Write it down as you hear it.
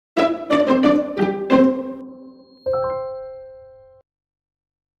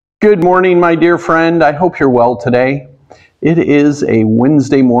Good morning, my dear friend. I hope you're well today. It is a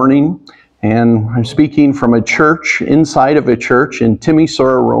Wednesday morning, and I'm speaking from a church, inside of a church in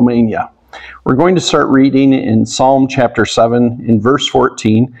Timisoara, Romania. We're going to start reading in Psalm chapter 7 in verse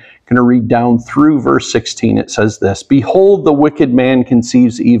 14. I'm going to read down through verse 16. It says this, "Behold, the wicked man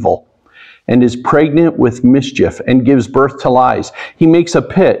conceives evil, and is pregnant with mischief, and gives birth to lies. He makes a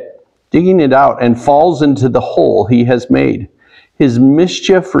pit, digging it out, and falls into the hole he has made. His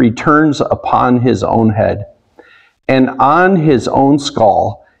mischief returns upon his own head, and on his own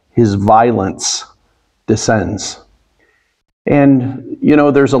skull his violence descends." And,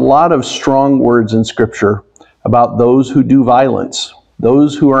 there's a lot of strong words in Scripture about those who do violence,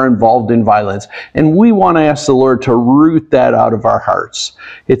 those who are involved in violence. And we want to ask the Lord to root that out of our hearts.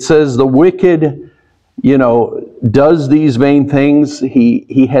 It says the wicked, does these vain things.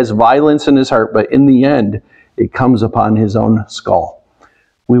 He has violence in his heart, but in the end, it comes upon his own skull.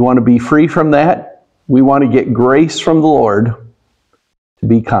 We want to be free from that. We want to get grace from the Lord to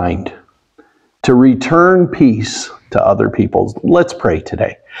be kind, to return peace to other people. Let's pray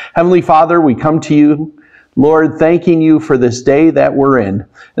today. Heavenly Father, we come to you, Lord, thanking you for this day that we're in.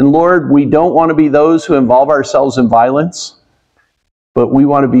 And Lord, we don't want to be those who involve ourselves in violence, but we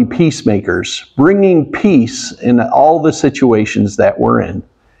want to be peacemakers, bringing peace in all the situations that we're in.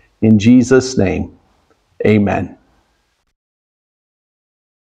 In Jesus' name. Amen.